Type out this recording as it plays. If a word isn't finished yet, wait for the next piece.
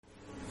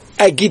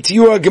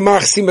Gitiyua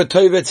Gemach Sima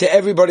Tova to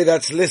everybody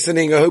that's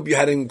listening. I hope you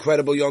had an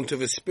incredible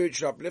Yontiv, a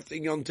spiritual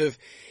uplifting Yontiv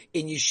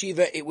in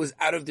Yeshiva. It was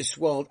out of this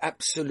world,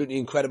 absolutely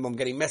incredible. I'm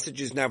getting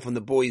messages now from the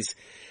boys.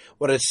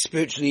 What a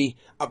spiritually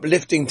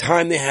uplifting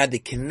time they had. They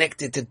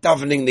connected to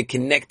davening, they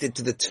connected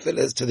to the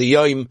tefillahs, to the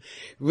yom.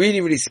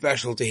 Really, really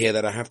special to hear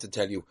that, I have to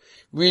tell you.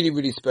 Really,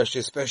 really special,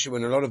 especially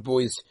when a lot of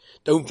boys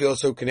don't feel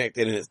so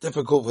connected and it's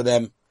difficult for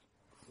them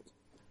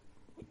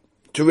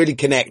to really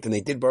connect, and they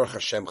did. Baruch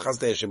Hashem,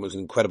 Chazdei Hashem was an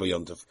incredible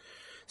yontif.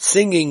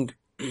 Singing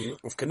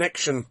of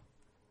connection,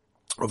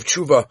 of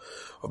tshuva,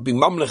 of being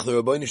mamlech,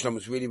 the Rabbeinu Shalom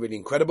was really, really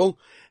incredible.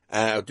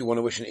 I do want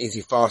to wish an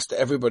easy fast to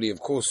everybody. Of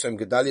course, Tzom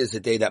Gedalia is the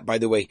day that, by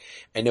the way,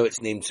 I know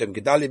it's named Tzom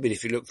Gedalia, but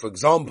if you look, for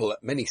example,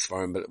 at many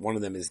Sfarim, but one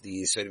of them is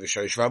the Yesod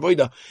V'Shorish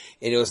V'Avoda,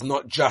 it was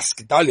not just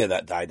Gedalia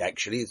that died,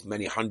 actually. It's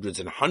many hundreds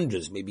and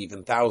hundreds, maybe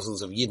even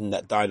thousands of Yidden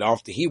that died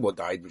after he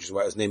died, which is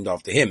why it was named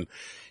after him,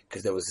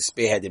 because there was a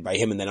spearheaded by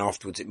him, and then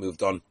afterwards it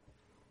moved on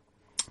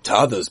to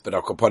others. But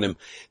upon him,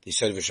 the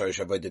Yesod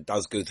V'Shorish V'Avoda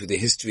does go through the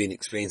history and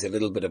explains a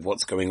little bit of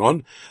what's going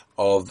on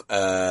of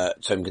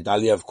Tzom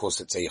Gedalia. Of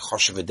course, it's a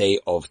choshev day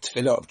of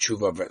tefillah, of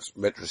tshuva, of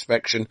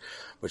retrospection,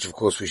 which of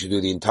course we should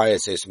do the entire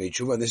Sesame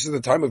Tshuva. And this is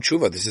the time of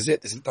tshuva. This is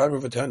it. This is the time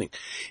of returning.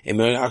 This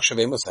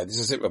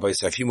is it, Rabbi.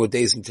 So a few more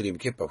days until Yom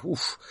Kippur.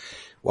 Oof.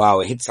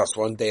 Wow, it hits us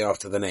one day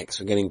after the next.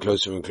 We're getting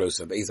closer and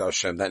closer. Be'ez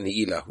Hashem, that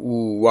Ne'ilah.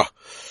 Ooh.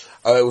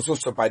 It was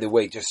also, by the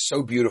way, just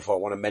so beautiful. I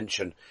want to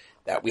mention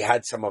that we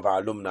had some of our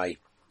alumni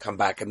come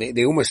back, and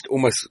they almost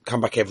come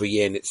back every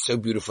year, and it's so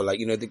beautiful. Like,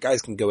 the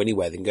guys can go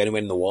anywhere. They can go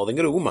anywhere in the world. They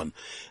can go to Uman,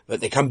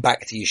 but they come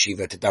back to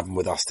Yeshiva to daven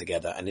with us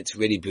together, and it's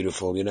really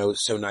beautiful.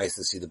 It's so nice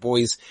to see the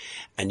boys,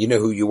 and you know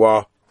who you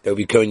are.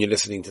 Dovi Cohen, you're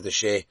listening to the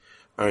share.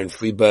 Aaron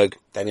Freeberg,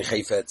 Danny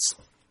Chaifetz.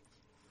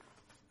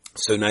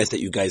 So nice that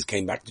you guys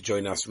came back to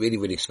join us. Really,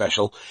 really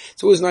special.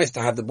 It's always nice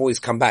to have the boys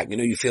come back.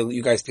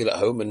 You guys feel at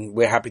home, and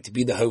we're happy to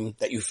be the home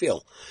that you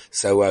feel.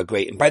 So,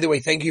 great. And by the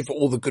way, thank you for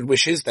all the good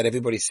wishes that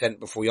everybody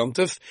sent before Yom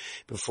Tov,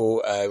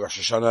 before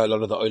Rosh Hashanah. A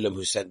lot of the Olam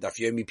who sent Daf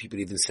Yomi, people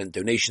even sent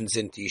donations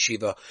into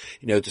Yeshiva,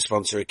 to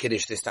sponsor a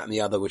Kiddush, this, that, and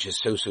the other, which is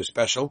so, so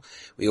special.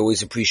 We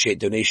always appreciate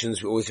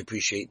donations. We always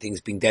appreciate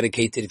things being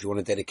dedicated. If you want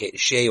to dedicate a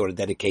Sheh, or to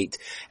dedicate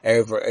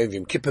Erev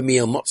Yom Kippur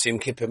meal, Motzei Yom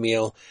Kippur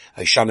meal,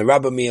 a Shana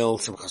Rabbah meal,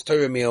 some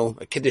Chastorah meal,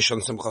 a Kiddush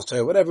on some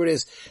Chastorah, whatever it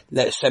is,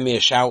 send me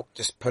a shout.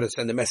 Just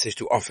send a message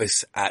to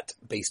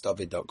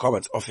office@beisdovid.com.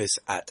 It's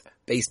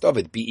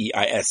office@beisdovid,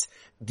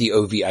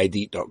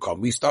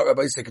 BEISDOVID.com. We start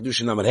Rabbi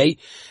Kiddushin Amad Hey.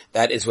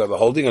 That is where we're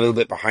holding, a little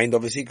bit behind,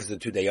 obviously, because of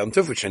the 2-day Yom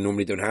Tov, which I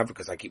normally don't have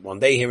because I keep 1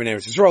 day here in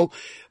Eretz Yisrael.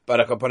 But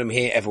I can put him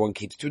here, everyone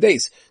keeps 2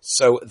 days.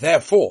 So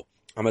therefore,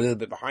 I'm a little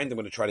bit behind. I'm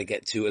going to try to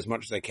get to as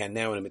much as I can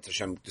now, and I'm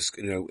just,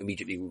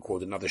 immediately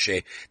record another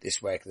share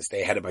this way. I can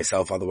stay ahead of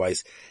myself,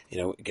 otherwise,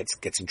 it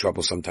gets in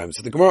trouble sometimes.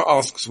 So the Gemara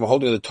asks, we're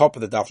holding at the top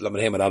of the Daf Lamed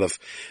Hey Aleph.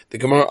 The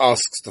Gemara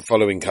asks the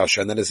following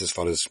kasha, and that is as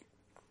follows.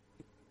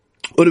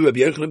 Both on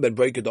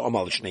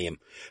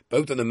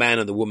the man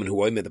and the woman who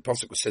oimed, the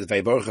pasuk says,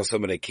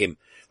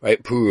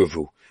 right?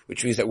 Puruvu,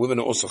 which means that women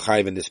are also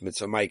chayiv in this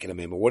mitzvah.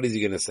 What is he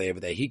going to say over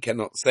there? He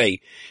cannot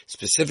say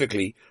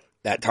specifically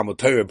that Talmud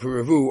Torah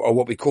Puravu are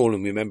what we call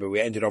them. Remember, we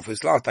ended off with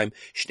this last time,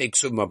 Shnei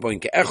Ksuvma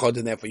Boinke Echad,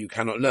 and therefore you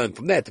cannot learn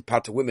from there to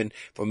pater women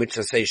for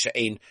mitzvah say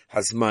She'ein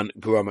Hazman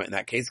Gurama in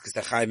that case, because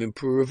they're chayiv in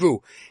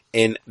Puravu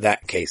in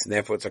that case, and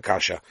therefore it's a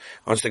kasha.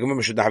 Answer the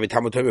Gemara should have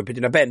Talmud Torah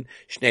Pidina Ben,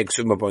 Shnei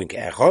Ksuvma Boinke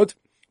Echad,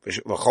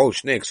 V'chol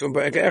Shnei Ksuvma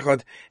Boinke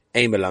Echad,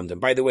 Ein.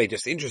 By the way,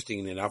 just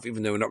interestingly enough,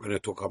 even though we're not going to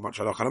talk much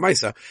about Halacha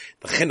Maisa,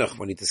 the Chinuch,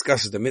 when he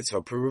discusses the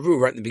mitzvah Puravu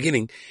right in the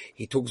beginning,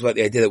 he talks about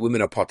the idea that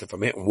women are potter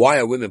from it. Why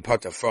are women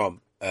potter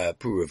from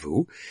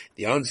Puravu?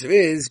 The answer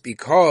is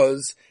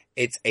because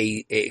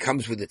it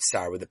comes with its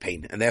tsar, with the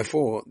pain, and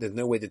therefore there's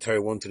no way the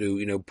Torah wanted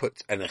to,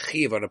 put an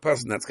achiv on a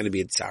person that's going to be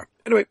a tsar.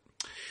 Anyway,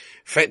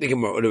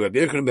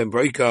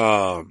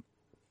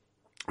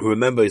 who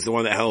remember is the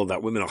one that held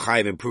that women are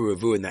chayiv in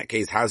Puravu in that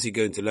case. How's he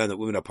going to learn that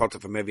women are potter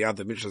from every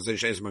other mitzvah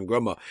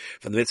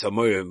from the mitzvah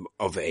moira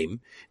of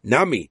aim?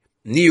 Nami.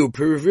 And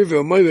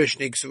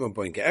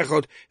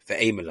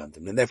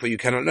therefore you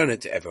cannot learn it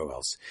to everywhere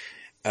else.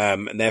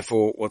 And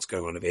therefore, what's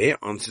going on over here?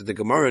 Answer the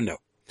Gemara, no.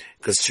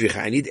 Because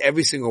I need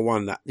every single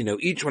one that,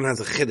 each one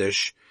has a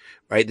chiddush,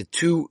 right? The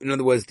two, in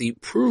other words, the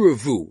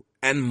Puravu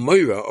and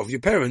Moira of your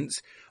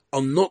parents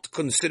are not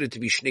considered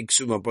to be Shnei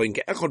Ksuma Boinke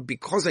Echad,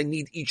 because I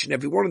need each and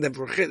every one of them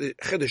for a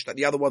chiddush that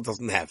the other one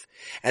doesn't have.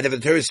 And if the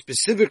Torah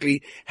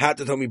specifically had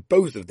to tell me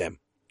both of them,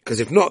 because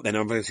if not, then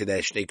I'm going to say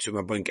they're Shnei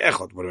Ksuma Boinke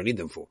Echad. What do I need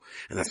them for?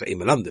 And that's for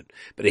Ima London.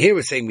 But here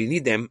we're saying we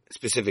need them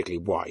specifically.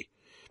 Why?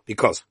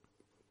 Because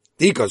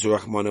if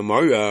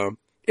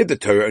the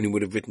Torah only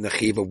would have written the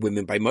chiv of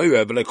women by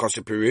Moira, but like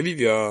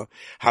Havamina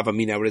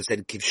would have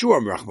said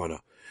Kivshuam Rachmana.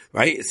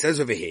 Right? It says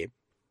over here,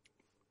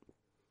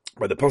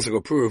 by the pasuk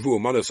of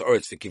Puravu, Manos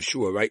Oretz for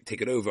Kivshua, right?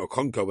 Take it over, or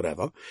conquer,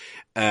 whatever.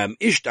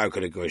 Ishtar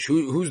Kodegosh,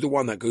 who's the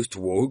one that goes to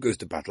war, who goes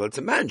to battle? It's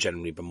a man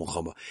generally, but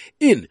Mulchama.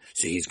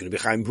 So he's going to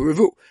be Chaim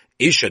Puravu.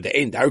 Isha, the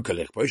end, a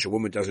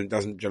woman generally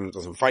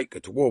doesn't fight, go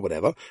to war,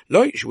 whatever.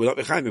 Like, she will not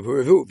be Chaim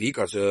Puravu,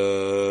 because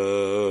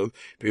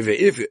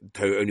If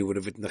Torah only would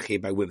have written the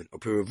Chiyuv by women, or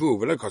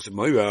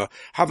Piravu,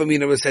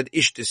 Havamina was said,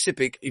 Ish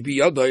Tesipik,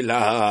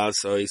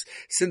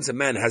 since a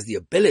man has the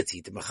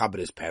ability to mechaber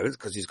his parents,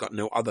 because he's got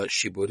no other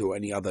shibud or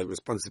any other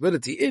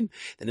responsibility in,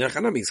 then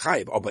Nechanami is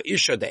chayiv. But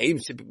Isha, the aim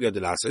Sipik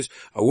Biyadalasos,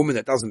 a woman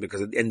that doesn't,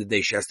 because at the end of the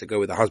day she has to go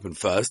with the husband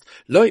first,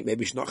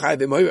 maybe she's not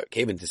chayiv in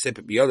came into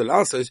Sipik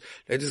Biyadalasos,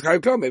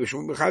 maybe she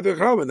won't be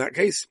chayiv in that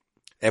case.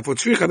 Therefore,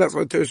 tzricha, that's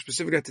why the Torah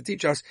specifically had to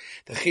teach us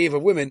the chiyuv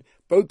of women,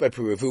 both by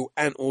Puravu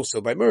and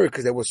also by Murah,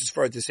 because there was just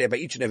far to say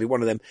about each and every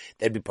one of them,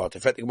 they'd be part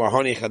of it.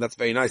 That's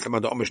very nice.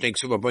 But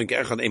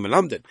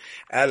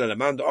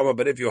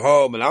if you're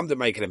home, right,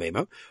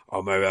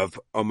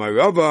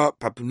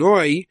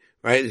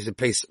 there's a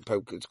place,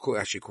 it's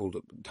actually called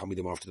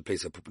Talmidim after the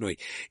place of Papnoi.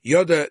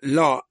 Yoda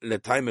la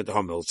letaimet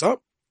hamilsa.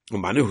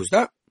 Who's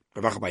that?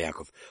 This pasuk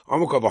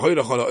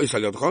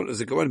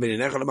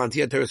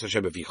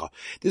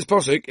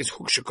is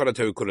hukshakara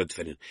Torah kula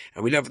tefillin,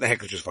 and we learn from the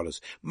heckles as follows: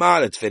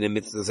 Ma'al tefillin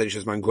mitzvah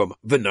seishes man groma,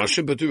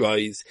 v'noshim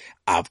b'turais,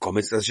 avkom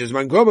mitzvah seishes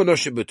man groma,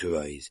 noshim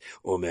b'turais,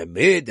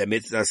 u'memid the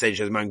mitzvah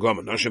seishes man groma,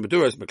 noshim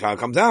b'turais. McLeod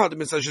comes out the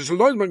mitzvah seishes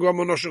lois man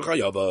groma, noshim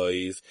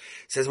chayavais.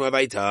 Says more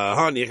weiter,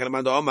 hani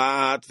chenamad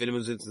omat tefillin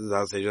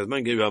mitzvah seishes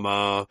man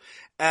groma.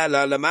 What are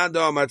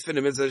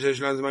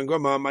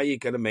you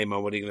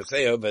going to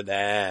say over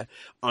there?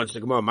 Answer the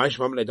Gemara. It's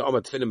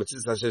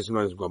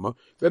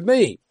Reb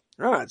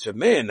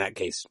Meir in that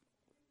case.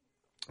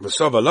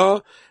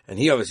 And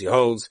he obviously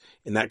holds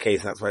in that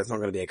case. That's why it's not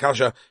going to be a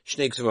kasha.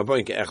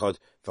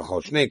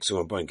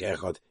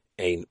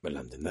 Ein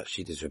melamdim. That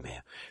sheet is Reb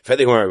Meir.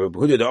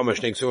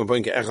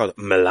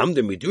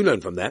 We do learn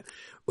from that.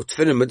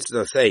 Utfinin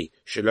mitzvah say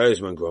shelo is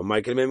man grom.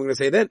 Michael, I'm going to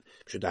say then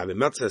should have a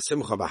mitzvah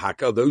simcha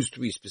v'hakal. Those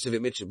three specific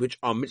mitzvahs, which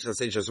are mitzvah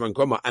say shelo man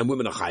grom, and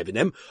women are chayv in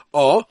them,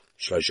 or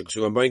shloshik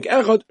suman boink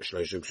echad,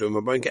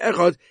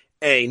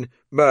 ein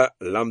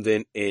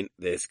melamdim in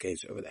this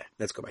case over there.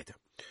 Let's go back to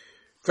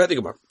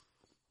Gemara.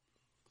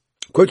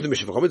 Quote to the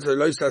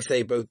Mishnah,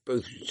 say both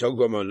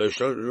Shogoma and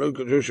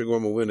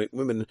Shogoma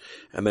women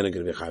and men are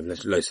going to be chayiv.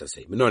 Let's loisa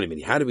say.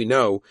 How do we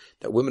know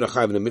that women are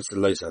chayiv in the midst of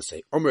loisa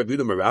say? Omer Rabbi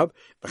Yehuda Marav,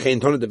 v'chein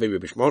tona devei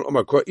Rabbi Shmuel,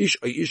 Omer Kor ish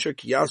o isha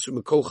kiyasu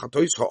mikol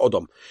chatois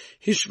ha'odom.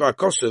 Hishva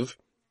kosov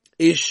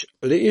ish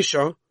leish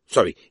l'chol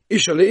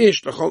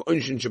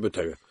onshin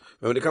shebetorah.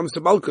 When it comes to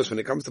balkus, when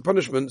it comes to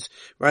punishments,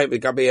 right,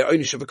 with gabe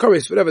onish of a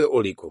chorus, whatever, they're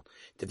all equal.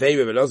 The very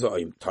Rebbe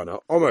Tana,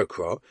 Omer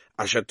Kro,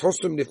 Asher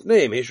Tosum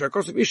Nifneim,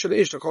 Hishrakosov Isha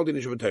Leish L'chol Din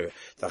Shabbatayah.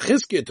 The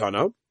Chizkiya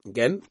Tana,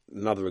 again,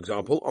 another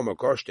example, Omer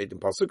Kro, state in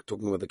Pasuk,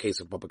 talking about the case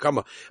of Baba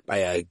Kama, by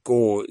a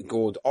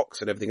gored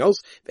ox and everything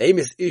else. The aim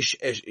is Ish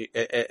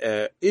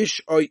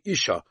Oy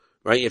Isha.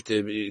 Right, you have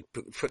to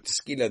put the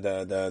skila,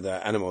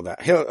 the animal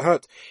that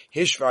hurt.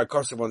 Hishva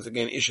kosev, once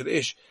again, ish the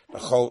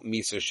chol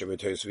misa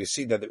shabbatayah. So we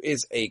see that there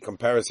is a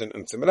comparison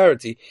and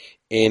similarity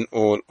in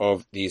all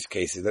of these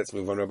cases. Let's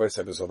move on, Rabbi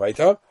Sebes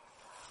Ovaita.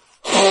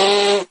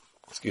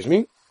 Excuse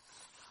me.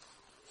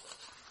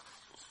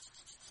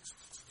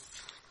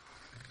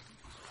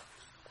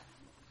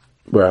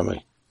 Where am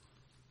I?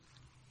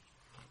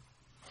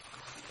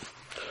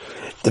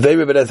 The very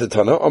Rebbe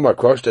Tana, Omar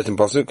Krosh, that in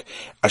Pasuk,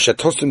 Asher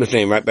Tostum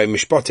Nifneim, right, by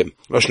Mishpatim,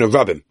 Roshna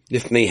Rabim,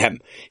 Nifneihem,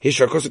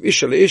 Hishra Kosov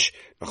Isha Leish,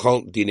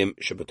 L'chol Dinim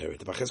Shabbatayah.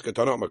 The Bachesca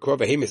Tana, Omar Krosh,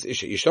 Behemis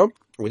Isha Isha,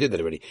 we did that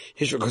already,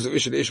 Hishra Kosov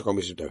Isha Leish,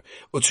 L'chol Shabbatayah.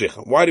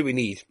 Utzricha,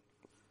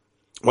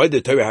 why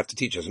did the Torah have to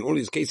teach us? In all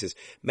these cases,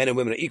 men and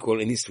women are equal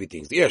in these three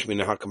things.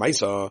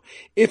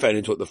 If I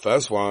only taught the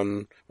first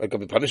one, like of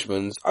the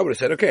punishments, I would have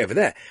said, okay, over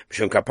there.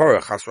 Because the kapara,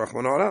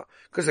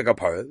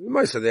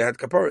 they had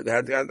kapara,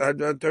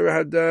 Torah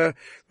had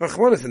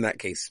rachmanis in that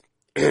case.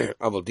 When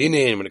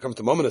it comes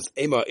to mominus,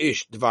 ema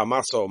ish dvar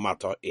maso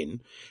mata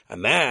in a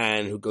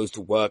man who goes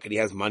to work and he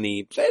has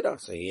money, so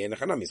he in a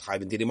is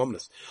chayv in didi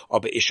mominus. Or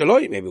be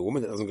ishaloi, maybe a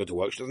woman that doesn't go to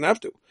work, she doesn't have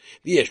to.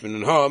 V'yesh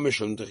min ha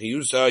mishum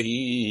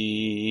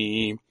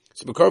techiyusahi.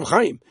 So b'korv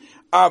chayim.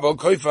 Avol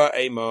koifa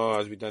ema,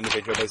 as we done the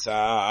picture by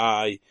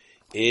say.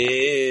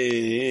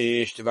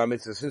 Ish dvar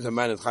mitzvah. Since a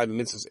man is chayv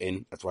mitzvahs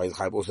in, that's why he's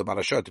chayv also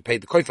balashah to pay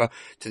the koifa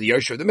to the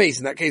yosha of the mace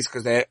in that case,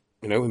 because they're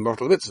in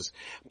mortal mitzvahs.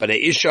 But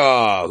a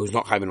isha who's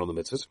not chayv in all the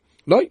mitzvahs,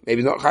 no,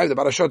 maybe not chayv the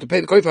balashah to pay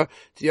the koifa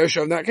to the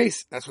yosha in that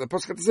case. That's what the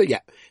pasuk had to say. Yeah,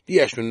 the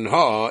yeshmin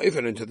ha. If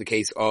it into the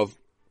case of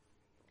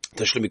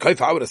tashlumi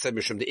koifa, I would have said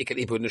mishum the ikat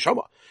ipu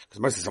neshama, because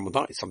mostly someone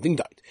died, something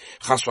died.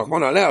 Chas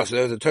rachmana aleh. So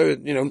there's a Torah,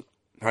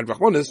 had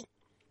rachmanas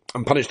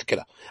and punished the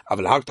killer.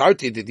 Aval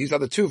ha'tarti, these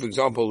other two, for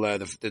example,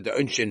 the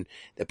unshin,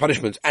 the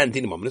punishments and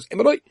dinimominus.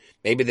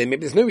 Maybe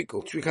there's no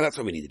equal. That's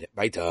why we needed it.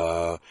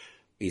 Baita.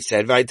 He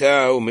said,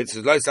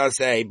 mitzvahs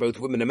say both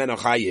women and men are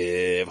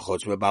chayiv.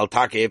 Chutz me bal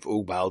takif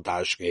u bal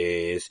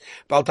tashkis.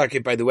 Bal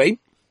takif, by the way,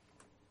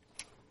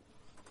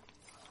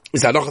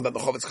 is a halacha that the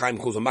Chavetz Chaim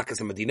calls a makas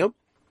in Medina.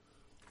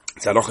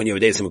 It's a halacha in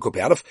Yehuda Yisrael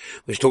Kupi Aleph,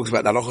 which talks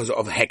about the halachas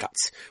of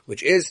hekatz,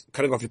 which is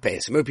cutting off your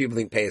payas. So most people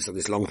think payas are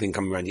this long thing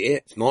coming around your ear.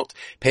 It's not.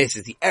 Payas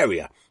is the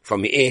area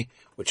from your ear,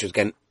 which is,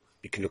 again,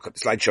 you can look at the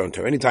slideshow on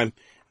Torah anytime.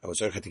 I was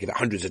to give it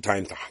hundreds of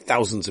times to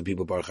thousands of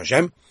people, Baruch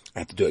Hashem. I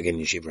have to do it again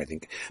in Yeshiva, I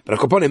think.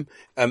 But upon him,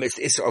 it's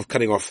the issue of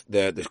cutting off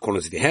the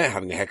corners of your hair,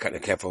 having a haircut and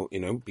a careful,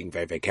 being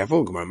very, very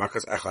careful. Whether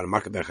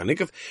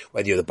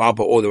you're the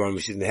barber or the one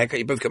which is in the haircut,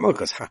 you both get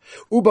malchus.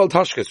 Ubal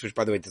tashkas, which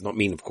by the way does not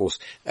mean, of course,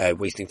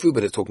 wasting food,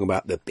 but it's talking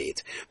about the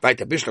beard. I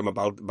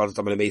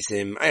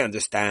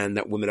understand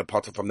that women are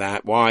potter from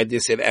that. Why?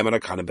 This if Emma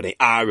kind of b'nei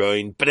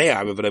Aaron,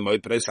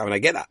 I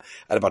get that.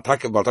 And about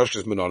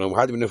tashkas monon,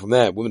 how do we know from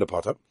there? Women are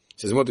potter.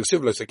 Says anyone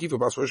that's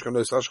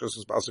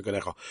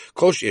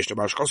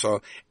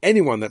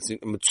in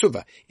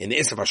mitzvah in the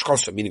issa of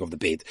hashkosa, meaning of the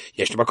bed,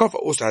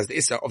 also has the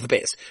issa of the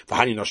base. For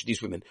hani nosh,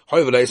 these women,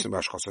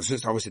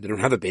 since obviously they don't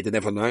have a bed, and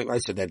therefore I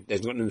said that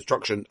there's not an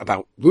instruction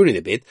about ruining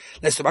the bed.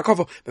 Let's talk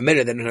about but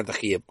maybe they don't have the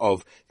chiyuv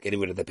of getting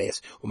rid of the base.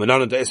 How do we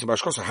know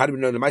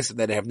the ma'aseh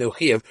that they have no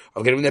chiyuv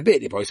of getting rid of the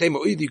bed? If I say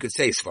you could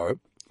say svar,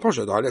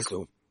 let's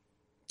go.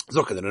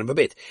 Zoka, they don't have a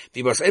bit.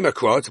 Vibas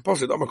emakra, it's a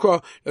positive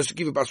omakra, let's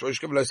give a bas rosh,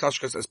 give a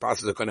sashkas as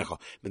passes a konecha.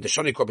 When the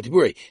shani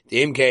kopetiburi,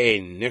 the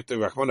MK, Nectar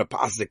Rachmana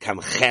passes the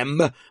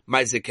kamchem,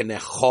 Maize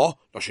Kenecha,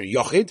 Noshan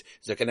Yochid,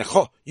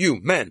 Zekenecha,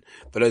 you, man,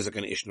 Velo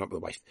Zekan Ish, not the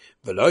wife.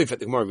 Velo, if at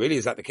the Gemara, really,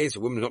 is that the case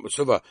of women not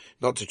mitzvah,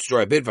 not to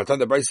destroy a bit? Vatan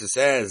the Brisa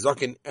says,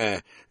 Zokin,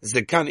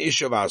 Zekan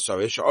Ish of our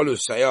Sarish, Olu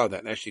Sayah,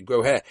 that actually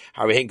grow hair,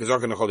 how we hink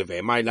Zokan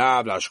Cholive. My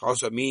lab,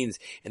 Lashkasa means,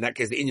 in that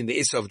case, the Indian, the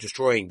Issa of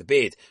destroying the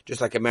beard, just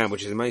like a man,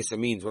 which is a Maisa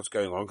means what's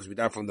going on, because we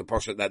doubt from the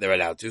posture that they're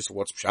allowed to. So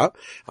what's pshat?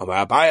 You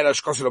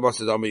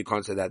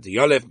can't say that. The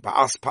Yolef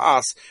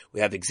Paas.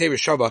 We have the Xavier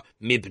Shava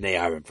Mibnei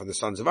Aaron from the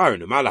sons of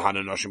Aaron.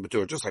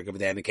 Just like over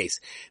there in the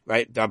case,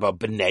 right?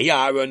 Bnei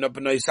Aaron, not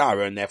Bnei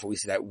Aaron. Therefore, we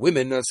see that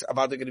women are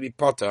about to going to be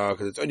potter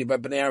because it's only by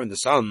Bnei Aaron the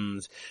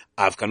sons.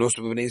 Avkan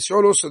also Bnei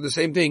Yisrael. Also the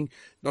same thing.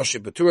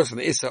 Noshim Baturas on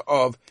the Issa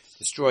of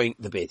destroying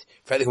the bed.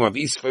 The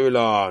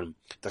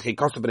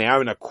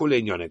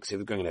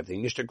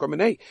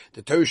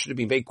Torah should have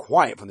been very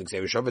quiet from the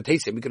Xavier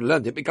Shava. We could have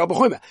learned it.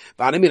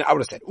 But I mean, I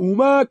would have said,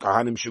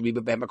 Kahanim should be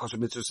because of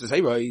mitzvahs to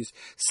say rise.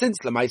 Since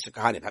Lamaisa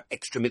Kahanim have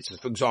extra mitzvahs,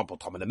 for example,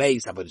 Tom and the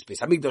Maze, Avodah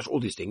Space, Hamikdash, all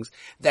these things.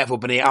 Therefore,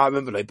 Bnei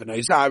Aaron,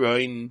 Bnei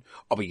Zaron,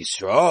 Abba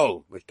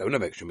Yisrael, which don't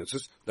have extra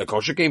mitzvahs. The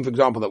kosher came, for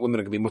example, that women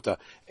are going to be mutter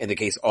in the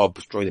case of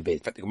destroying the bed.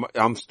 In fact,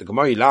 the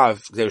Gemara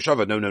love Xavier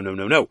Shava.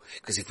 No.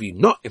 Because if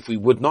we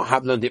would not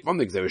have learned it from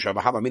the Xavier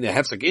Shava, have I mean a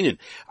hefsek inyan,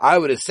 I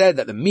would have said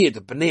that the miyat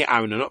of Bnei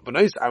Aaron and not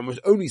Bnei Aaron was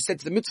only said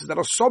to the mitzvahs that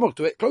are somewhat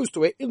to it, close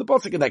to it, in the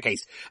pasuk in that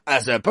case,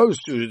 as opposed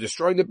to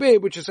destroying the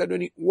beard, which is said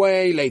only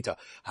way later.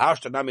 And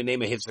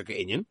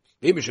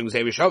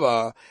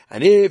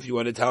if you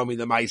want to tell me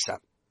the Maisa,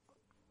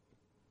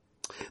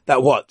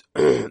 that what?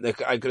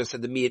 I could have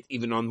said the miyat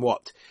even on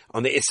what?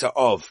 On the issa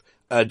of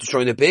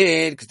destroying the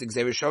beard, because the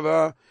Xavier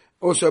Shava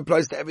also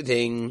applies to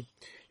everything.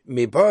 We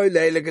need for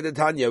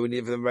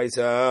them right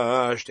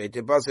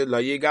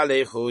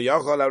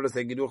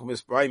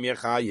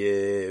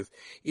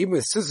even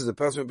with scissors, the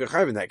person would be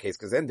chayiv in that case,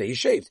 because then he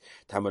shaved.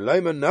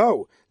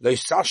 No.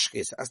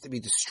 Has to be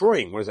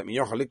destroying. What does that mean?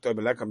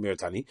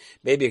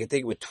 Maybe I can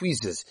take it with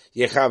tweezers.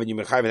 And you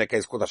in that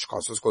case called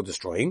ashkas, it's called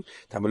destroying.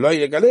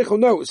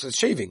 No, it says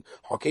shaving.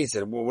 Okay,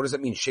 so what does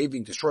that mean?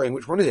 Shaving, destroying,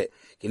 which one is it?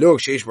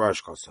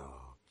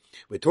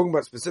 We're talking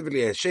about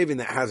specifically a shaving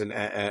that has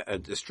a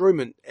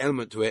destroyment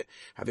element to it.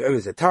 Have your own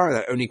as a tar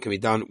that only can be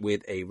done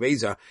with a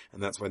razor,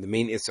 and that's why the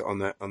main issue on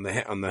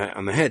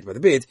the head by the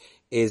beard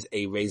is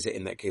a razor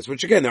in that case.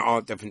 Which again, there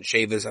are different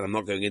shavers, and I'm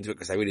not going into it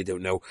because I really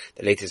don't know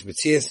the latest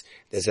mitzias.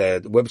 There's a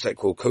website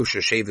called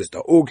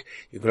koshershavers.org.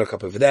 You can look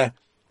up over there.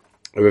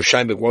 Rav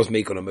Sheinberg was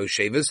makel on most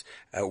shavers.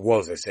 I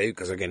say,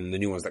 because again, the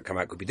new ones that come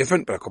out could be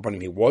different, but upon him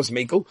he was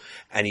makel,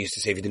 and he used to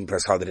say if you didn't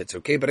press hard, then it's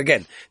okay. But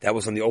again, that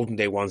was on the olden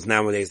day ones.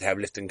 Nowadays they have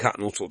lift and cut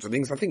and all sorts of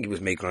things. I think he was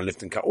makel on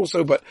lift and cut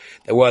also, but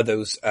there were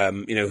those,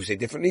 who say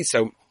differently.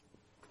 So,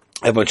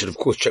 everyone should, of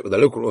course, check with the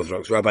local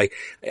Orthodox rabbi.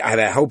 I had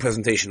a whole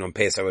presentation on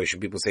Pesach Rosh,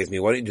 and people say to me,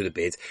 why don't you do the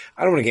bid?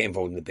 I don't want to get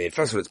involved in the bid.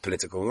 First of all, it's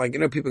political.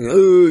 People go,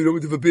 you don't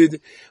want to do a bid,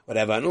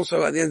 whatever. And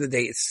also, at the end of the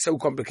day, it's so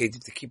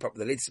complicated to keep up with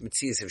the latest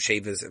mitzias of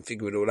shavers and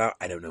figure it all out.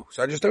 I don't know.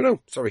 So I just don't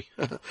know. Sorry.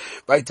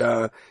 Right,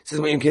 says,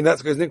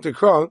 that's because Nick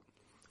Kron,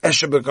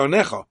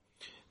 Eshabagonecha.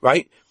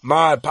 Right?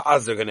 Ma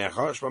Pa'azagonecha.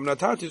 Shmam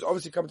Natat is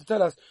obviously come to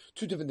tell us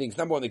two different things.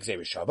 Number one, the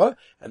Xavier Shava,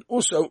 and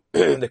also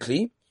the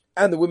Kli,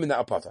 and the women that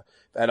are potter.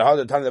 And the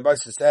other time the Bible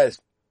says,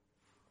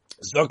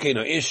 Zokin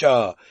or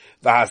Isha,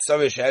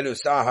 Vahasavish Elu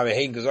Saha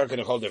Hein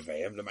Zokin Holder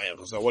Vayim.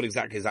 So what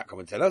exactly does that come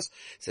and tell us?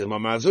 It says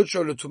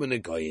Mamazucho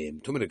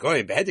Tuminagoyim.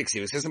 Tuminagoyim, Behedik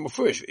says I'm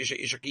Fush,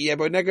 Isha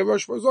Kiebo Nega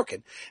Rosh for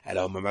Zokin. And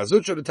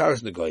Mamazucho the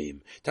Taras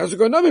Nagoyim. Taras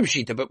Nagoyim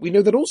Shita, but we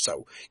know that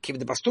also. Keep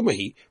the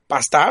Bastumahi,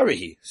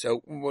 Bastarihi.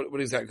 So what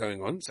is that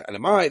going on? So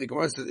Elamai, the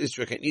Gemara says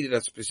Israel needed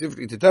us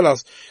specifically to tell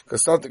us,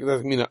 because something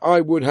doesn't mean that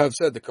I would have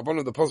said the Kavan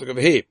of the Pasuk over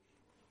here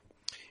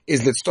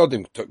is that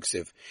stodim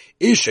tuksiv.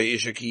 Isha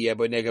ki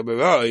yebo nega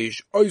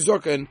b'roish, oy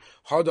zoken,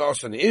 hada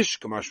asan ish,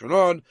 kamash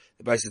manon.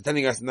 The Bible is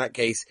telling us in that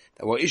case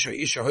that what Isha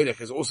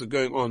hoilech is also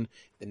going on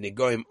the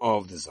negoim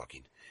of the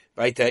zokin.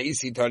 Right,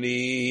 isi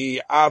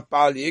tani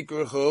afal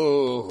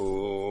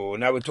yikruchu.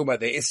 Now we're talking about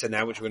the issa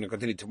now, which we're going to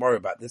continue tomorrow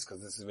about this,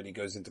 because this is when he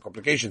goes into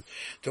complications.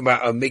 Talking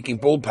about making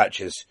bald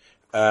patches.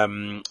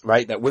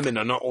 Right, that women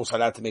are not also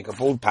allowed to make a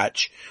bald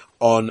patch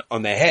on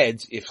their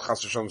heads if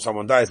chas v'shalom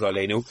someone dies,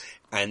 la'aleinu,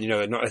 and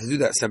not allowed to do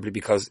that simply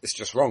because it's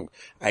just wrong.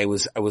 I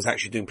was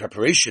actually doing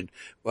preparation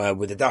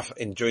with the daf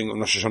during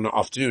Rosh Hashanah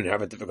afternoon.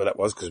 However difficult that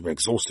was because we're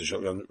exhausted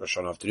on Rosh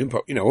Hashanah afternoon.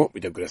 But you know what, we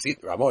don't go to sleep.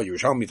 Ramah,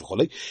 Yerushalmi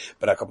v'choli.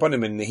 But I upon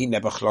him, and he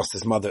never lost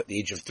his mother at the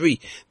age of 3.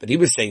 But he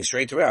was saying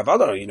straight away,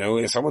 Avada,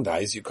 if someone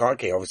dies, you can't.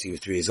 Okay, obviously he was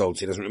 3 years old,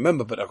 so he doesn't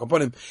remember. But I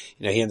upon him,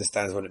 he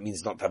understands what it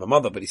means not to have a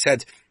mother. But he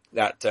said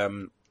that.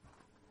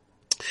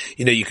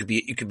 You could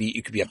be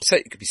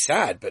upset, you could be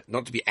sad, but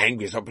not to be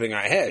angry is not putting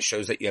out hair. It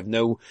shows that you have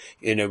no,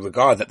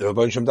 regard that the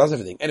Rebbeinu Shem does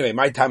everything. Anyway,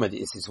 my time at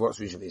this is what's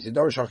usually is.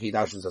 Dor Shachi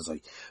Dashin Zazoi.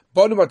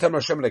 Bonu Matam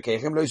Hashem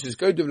Lekechem Lo Yis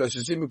Godu Lo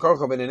Yis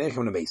Mikorcha Ben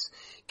Enechem Lemeis.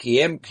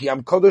 Kiyam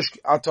Kodesh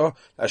Ato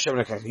Hashem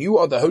Lekechem. You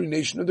are the holy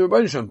nation of the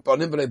Rebbeinu Shem.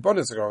 Bonim V'Lei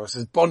Bonim Zagor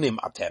says Bonim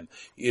Atem.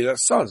 You're the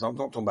sons. I'm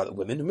not talking about the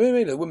women.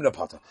 The women are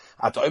Pata.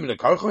 Ato Oim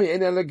Lekorcha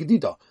Yen Ele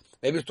Gedida.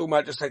 Maybe it's talking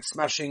about just like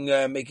smashing,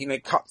 making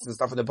like cuts and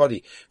stuff in the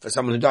body for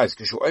someone who dies.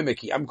 So what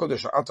makes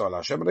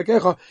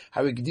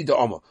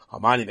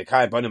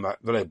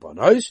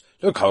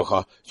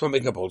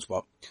the bold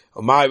spot.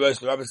 My verse,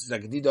 the rabbi says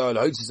gedida, the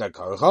host says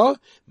karcha.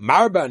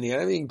 Marbani,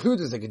 and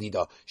includes as a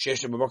gedida.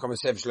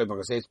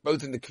 It's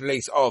both in the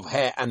place of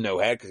hair and no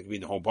hair, because it can be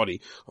in the whole body.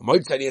 And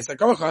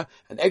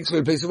extra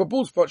in place of a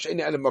bald spot.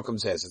 Sheni adam makam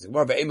says. It's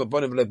more of a aim of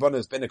bonim v'le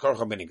bonim ben a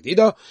karcha ben a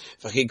gedida.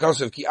 V'chi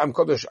kasav ki am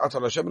kodesh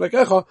atal Hashem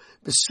lekecha.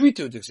 The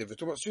sweeter, we're talking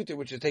about sweeter,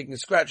 which is taking a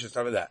scratch and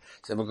stuff like that.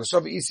 So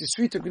Makasav isi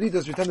sweeter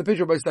gedidas. Return the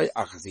picture by say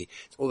achazi.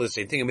 It's all the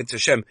same thing. Mitzvah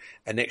Hashem.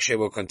 And next year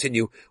we'll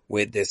continue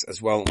with this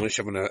as well. We'll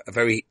have a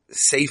very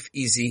safe,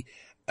 easy,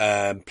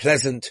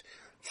 pleasant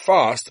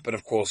fast, but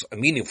of course a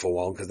meaningful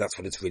one, because that's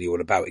what it's really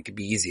all about. It could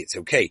be easy, it's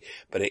okay,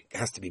 but it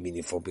has to be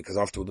meaningful, because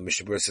after all, the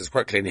Mishnah Berurah says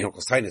quite clearly in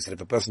Hilchos Tainus that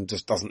if a person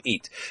just doesn't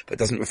eat, but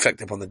doesn't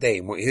reflect upon the day,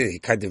 and what he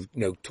kind of,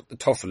 took the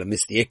toffel and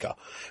missed the ikar.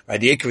 Right?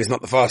 The ikar is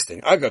not the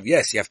fasting.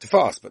 Yes, you have to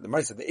fast, but the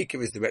most of the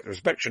ikar is the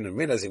retrospection and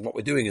realizing what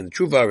we're doing in the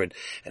tshuva and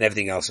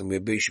everything else, and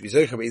we should be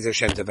zocher, but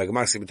Hashem to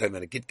v'gamasim,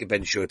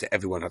 to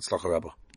everyone. Hatzlacha Rabbah.